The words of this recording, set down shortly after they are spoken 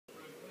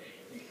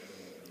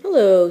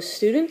Hello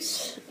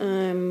students,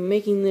 I'm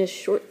making this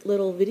short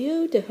little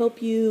video to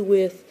help you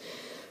with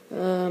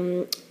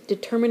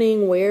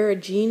determining where a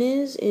gene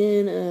is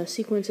in a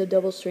sequence of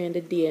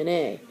double-stranded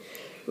DNA.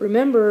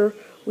 Remember,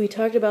 we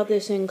talked about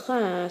this in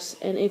class,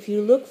 and if you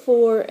look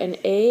for an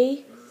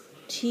ATG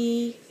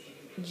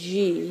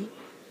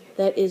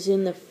that is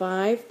in the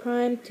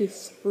 5' to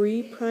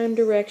 3'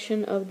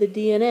 direction of the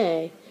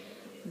DNA,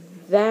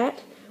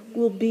 that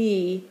will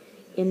be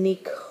in the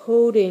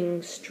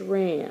coding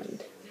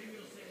strand.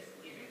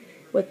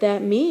 What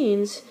that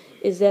means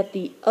is that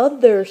the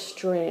other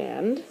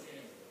strand,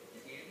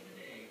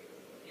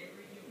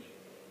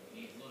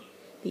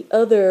 the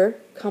other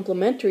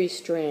complementary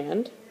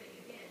strand,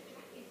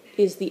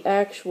 is the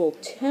actual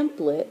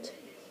template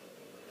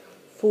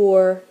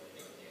for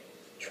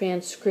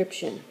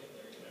transcription.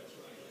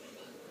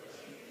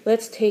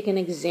 Let's take an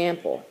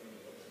example.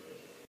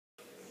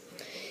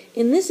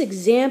 In this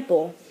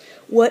example,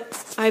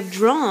 what I've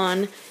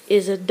drawn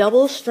is a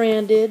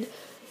double-stranded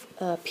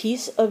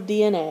piece of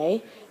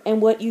DNA,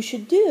 and what you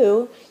should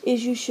do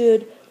is you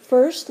should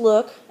first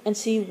look and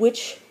see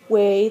which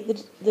way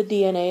the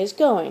DNA is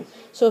going.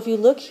 So if you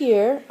look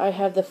here, I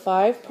have the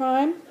 5'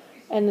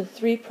 and the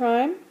 3'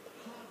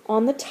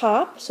 on the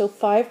top, so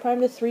 5'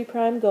 to 3'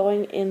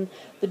 going in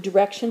the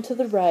direction to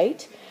the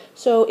right.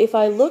 So if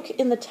I look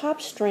in the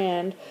top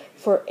strand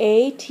for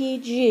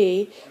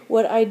ATG,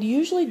 what I'd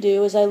usually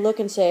do is I look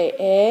and say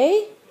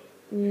A,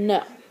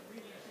 no,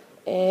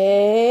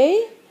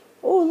 A,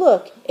 oh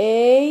look,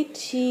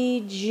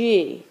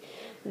 ATG.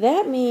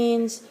 That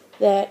means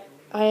that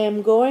I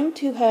am going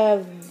to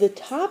have the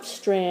top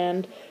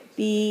strand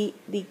be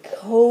the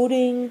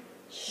coding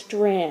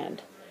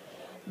strand.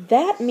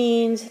 That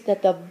means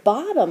that the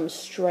bottom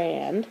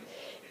strand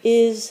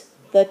is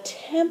the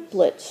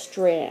template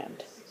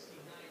strand.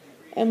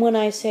 And when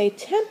I say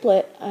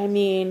template, I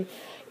mean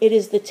it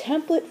is the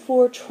template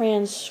for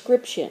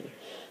transcription.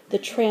 The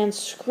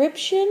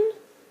transcription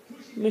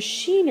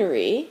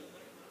machinery.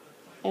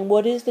 And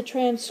what is the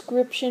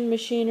transcription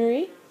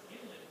machinery?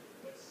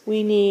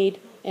 We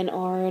need an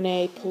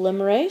RNA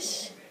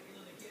polymerase.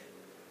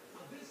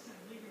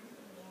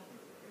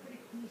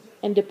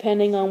 And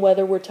depending on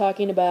whether we're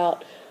talking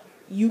about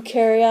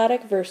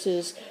eukaryotic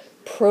versus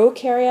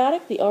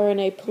prokaryotic, the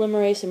RNA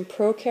polymerase in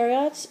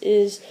prokaryotes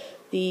is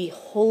the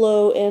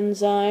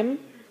holoenzyme.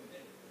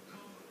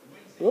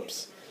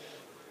 Whoops.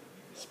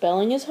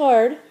 Spelling is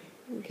hard.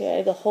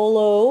 Okay, the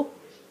holoenzyme.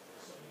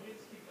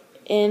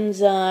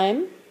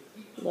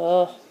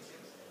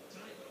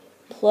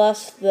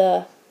 Plus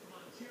the,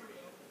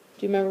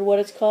 do you remember what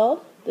it's called?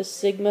 The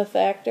sigma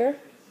factor.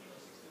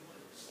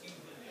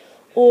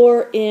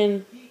 Or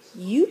in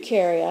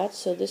eukaryotes,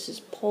 so this is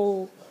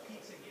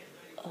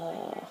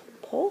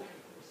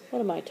what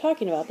am I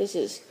talking about? This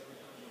is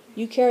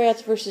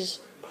eukaryotes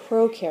versus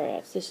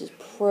prokaryotes. This is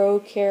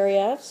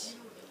prokaryotes,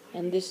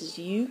 and this is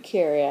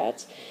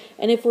eukaryotes.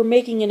 And if we're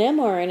making an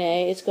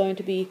mRNA, it's going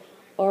to be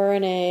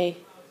RNA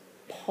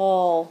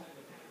Pol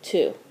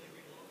 2.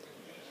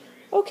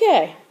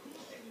 Okay,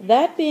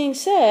 that being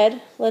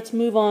said, let's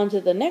move on to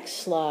the next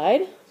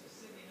slide.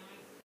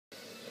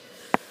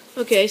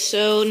 Okay,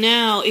 so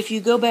now if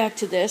you go back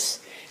to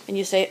this and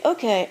you say,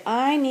 okay,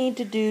 I need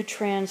to do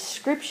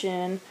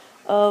transcription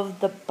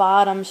of the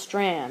bottom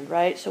strand,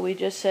 right? So we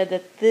just said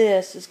that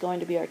this is going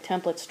to be our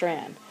template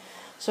strand.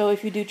 So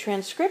if you do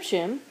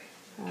transcription,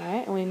 all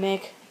right, and we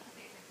make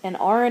an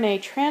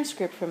RNA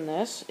transcript from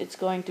this, it's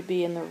going to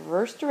be in the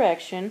reverse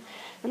direction.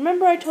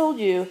 Remember I told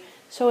you,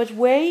 so it's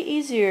way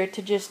easier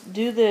to just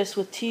do this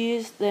with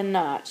T's than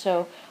not.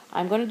 So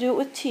I'm going to do it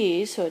with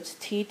T's, so it's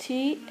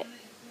TT,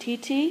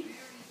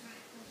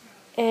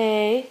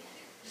 A,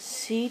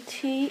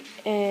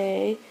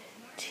 CTA,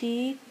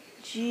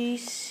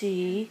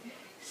 TGC,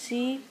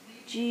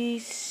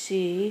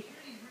 CGC,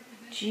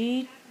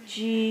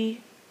 GGT,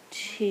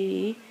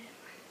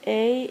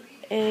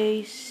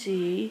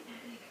 AAC,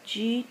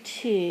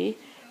 GT,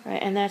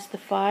 right, and that's the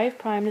 5'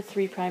 to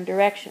 3'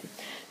 direction.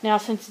 Now,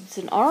 since it's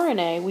an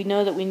RNA, we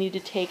know that we need to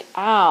take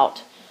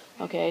out,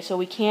 okay, so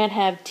we can't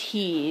have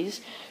T's,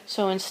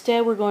 so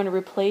instead we're going to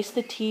replace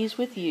the T's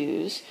with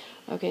U's.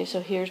 Okay, so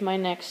here's my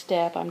next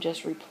step. I'm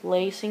just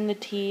replacing the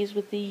T's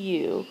with the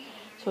U.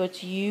 So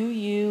it's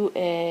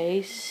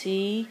UUA,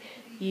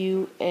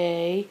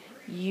 CUA,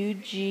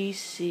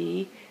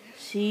 UGC,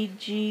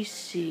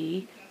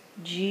 CGC,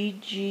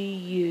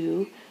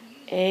 GGU,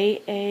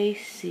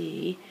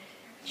 AAC,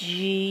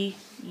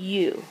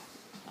 GU.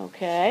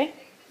 Okay?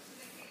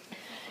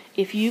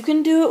 If you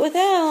can do it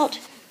without,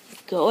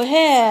 go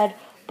ahead,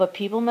 but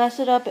people mess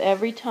it up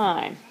every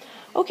time.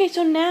 Okay,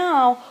 so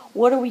now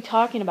what are we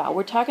talking about?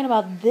 We're talking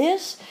about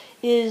this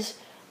is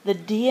the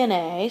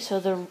DNA, so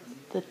the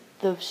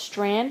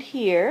strand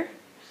here,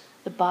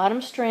 the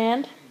bottom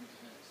strand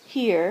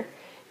here,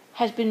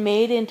 has been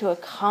made into a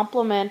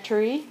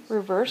complementary,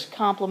 reverse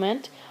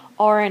complement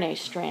RNA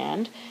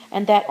strand,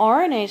 and that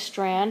RNA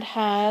strand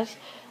has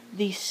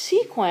the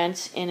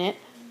sequence in it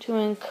to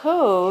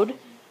encode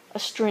a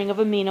string of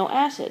amino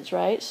acids,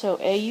 right? So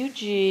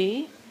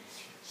AUG,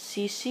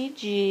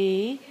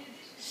 CCG,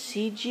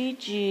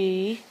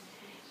 CGG,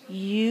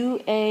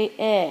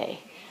 UAA.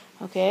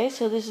 Okay,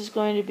 so this is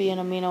going to be an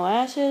amino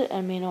acid,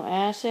 amino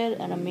acid,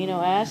 an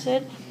amino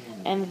acid,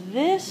 and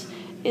this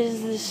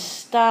is the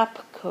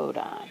stop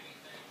codon.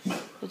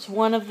 It's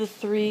one of the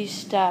 3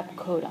 stop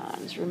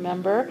codons.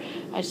 Remember,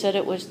 I said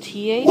it was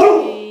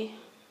TAG,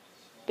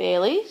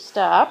 Bailey,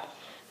 stop.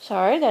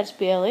 Sorry, that's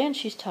Bailey and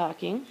she's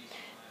talking.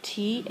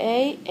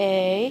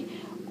 TAA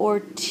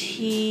or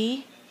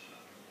TGA.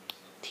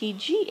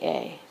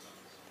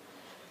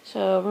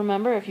 So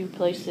remember, if you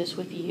place this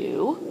with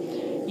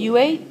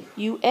UAA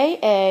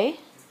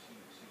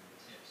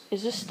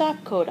is a stop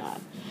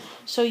codon.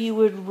 So you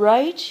would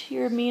write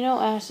your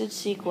amino acid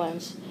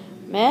sequence,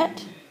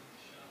 MET,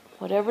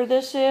 whatever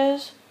this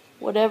is,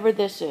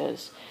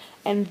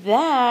 and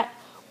that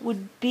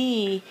would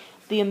be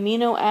the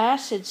amino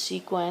acid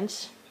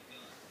sequence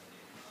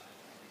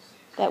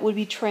that would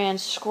be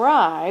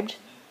transcribed,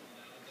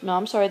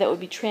 that would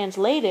be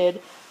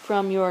translated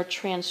from your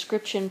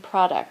transcription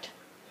product.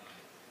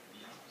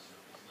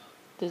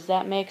 Does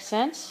that make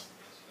sense?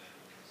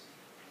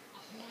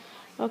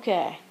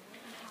 Okay.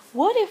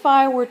 What if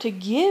I were to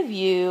give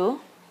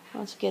you,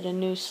 let's get a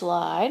new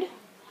slide.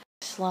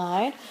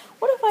 What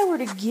if I were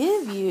to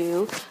give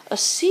you a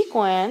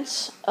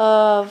sequence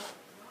of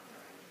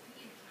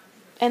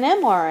an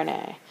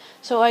mRNA?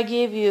 So I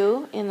gave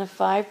you in the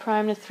 5'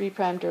 to 3'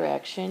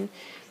 direction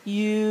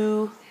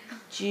U,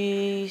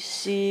 G,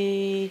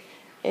 C,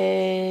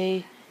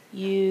 A,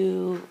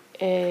 U,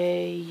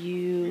 A,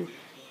 U,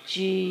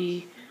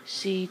 G,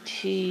 C,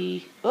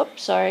 T.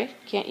 Oops, sorry,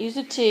 can't use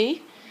a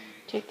T.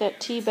 Take that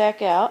T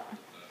back out.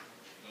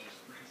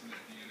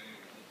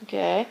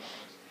 Okay,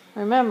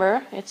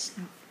 remember it's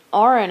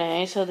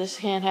RNA, so this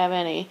can't have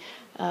any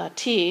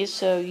T's.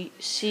 So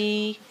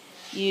C,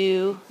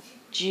 U,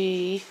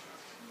 G,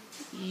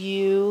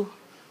 U,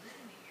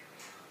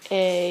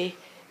 A,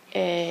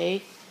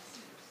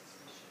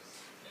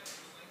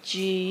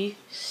 G,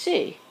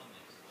 C.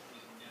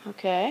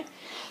 Okay.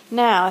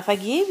 Now, if I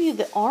gave you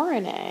the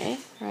RNA,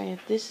 right,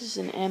 if this is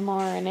an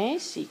mRNA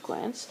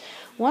sequence,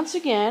 once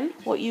again,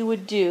 what you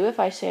would do if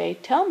I say,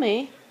 tell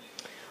me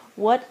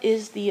what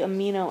is the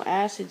amino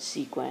acid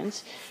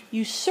sequence,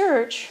 you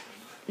search.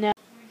 Now,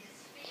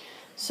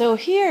 so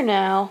here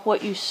now,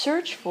 what you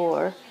search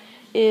for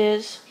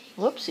is,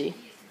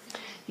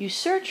 you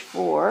search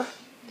for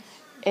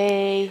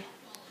a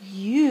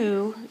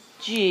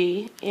UG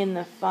in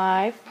the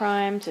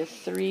 5' to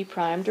 3'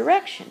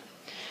 direction.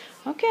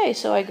 Okay,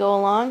 so I go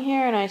along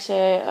here and I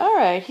say, all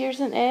right, here's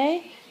an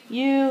A,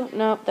 U,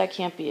 nope, that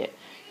can't be it.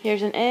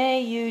 Here's an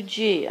A, U,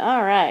 G.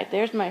 All right,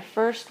 there's my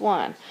first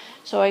one.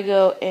 So I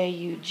go A,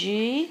 U,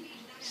 G,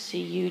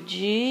 C, U,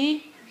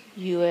 G,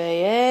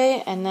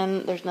 UAA, and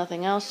then there's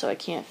nothing else, so I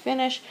can't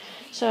finish.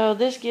 So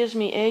this gives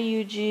me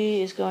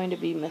AUG is going to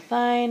be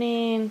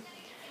methionine,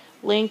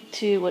 linked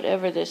to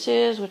whatever this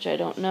is, which I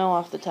don't know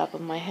off the top of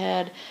my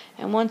head.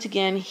 And once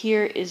again,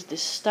 here is the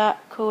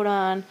stop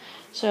codon.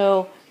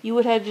 So you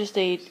would have just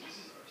a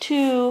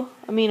 2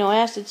 amino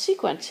acid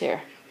sequence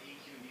here.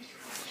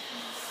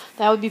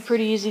 That would be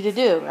pretty easy to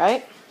do,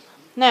 right?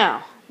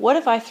 Now, what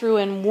if I threw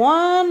in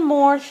one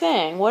more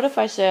thing? What if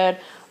I said,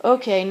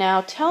 okay,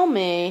 now tell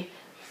me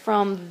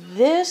from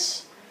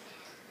this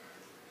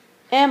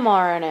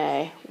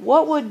mRNA,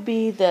 what would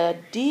be the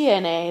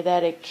DNA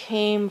that it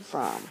came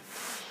from?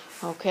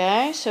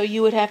 Okay, so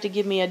you would have to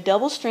give me a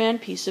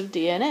double-strand piece of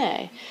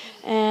DNA.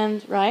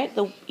 And, right,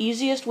 the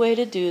easiest way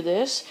to do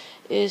this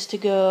is to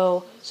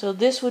go, so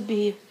this would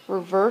be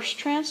reverse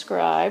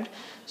transcribed.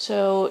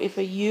 So if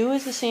a U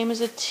is the same as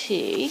a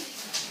T,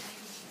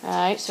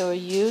 right, so a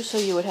U, so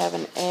you would have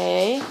an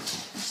A,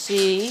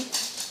 C,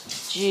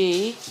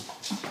 G,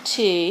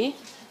 T,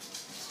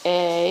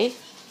 A,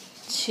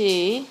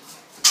 T,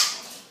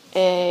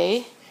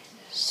 A,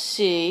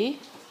 C,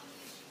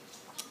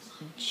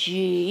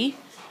 G,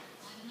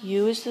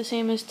 U is the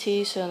same as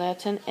T, so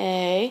that's an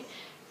A,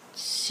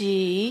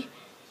 C,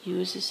 U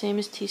is the same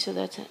as T, so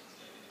that's an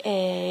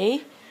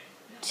A,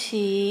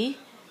 T,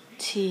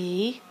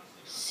 T,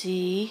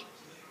 C,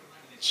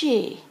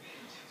 G.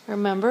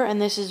 Remember,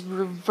 and this is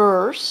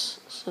reverse,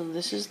 so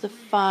this is the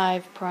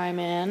 5'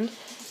 end,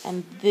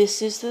 and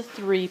this is the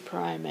 3'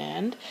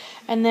 end.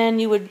 And then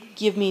you would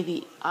give me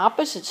the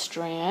opposite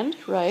strand,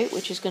 right,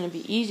 which is going to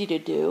be easy to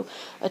do,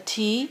 a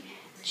T,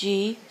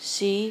 G,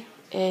 C,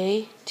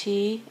 A,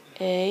 T,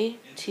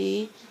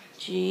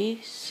 G,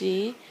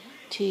 C,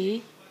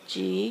 T,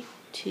 G,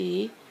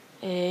 T,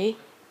 A,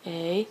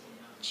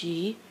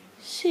 G,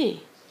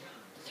 C.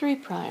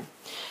 3'.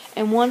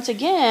 And once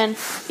again,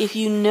 if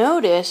you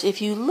notice, if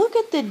you look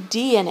at the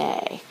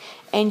DNA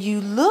and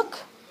you look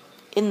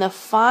in the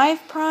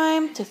 5'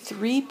 to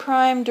 3'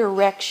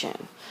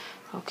 direction,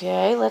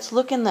 okay, let's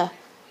look in the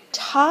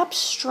top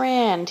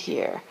strand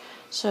here.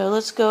 So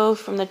let's go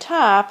from the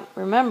top.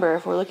 Remember,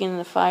 if we're looking in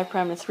the 5'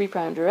 to 3'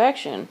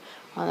 direction,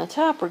 on the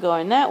top we're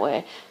going that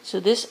way. So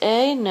this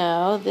A,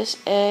 no, this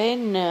A,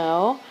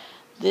 no,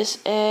 this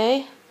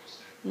A,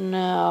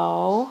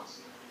 no,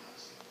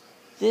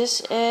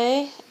 this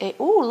A.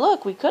 Ooh,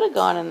 look, we could have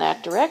gone in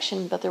that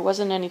direction, but there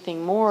wasn't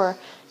anything more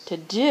to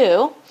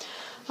do.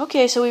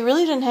 Okay, so we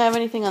really didn't have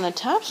anything on the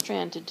top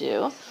strand to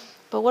do,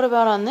 but what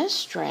about on this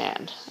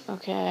strand?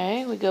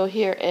 Okay, we go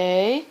here,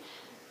 A.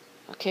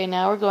 Okay,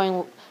 now we're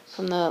going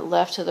from the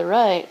left to the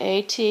right.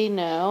 AT,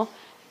 no.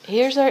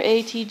 Here's our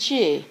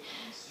ATG.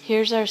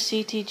 Here's our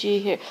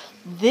CTG here.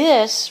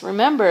 This,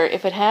 remember,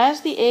 if it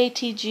has the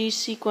ATG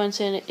sequence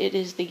in it, it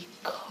is the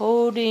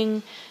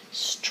coding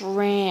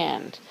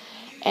strand.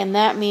 And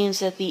that means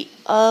that the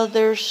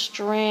other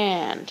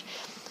strand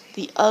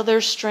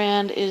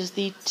is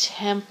the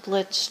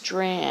template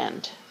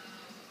strand.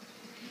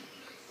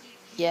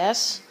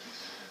 Yes?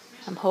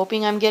 I'm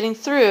hoping I'm getting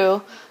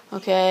through.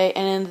 Okay,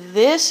 and then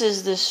this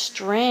is the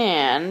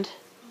strand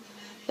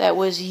that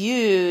was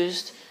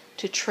used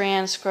to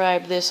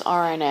transcribe this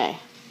RNA.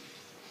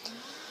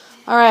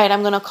 All right,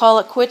 I'm going to call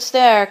it quits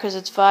there because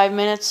it's 5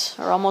 minutes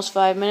or almost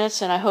 5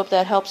 minutes, and I hope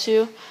that helps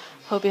you.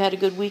 Hope you had a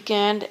good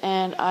weekend,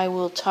 and I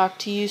will talk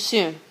to you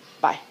soon.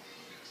 Bye.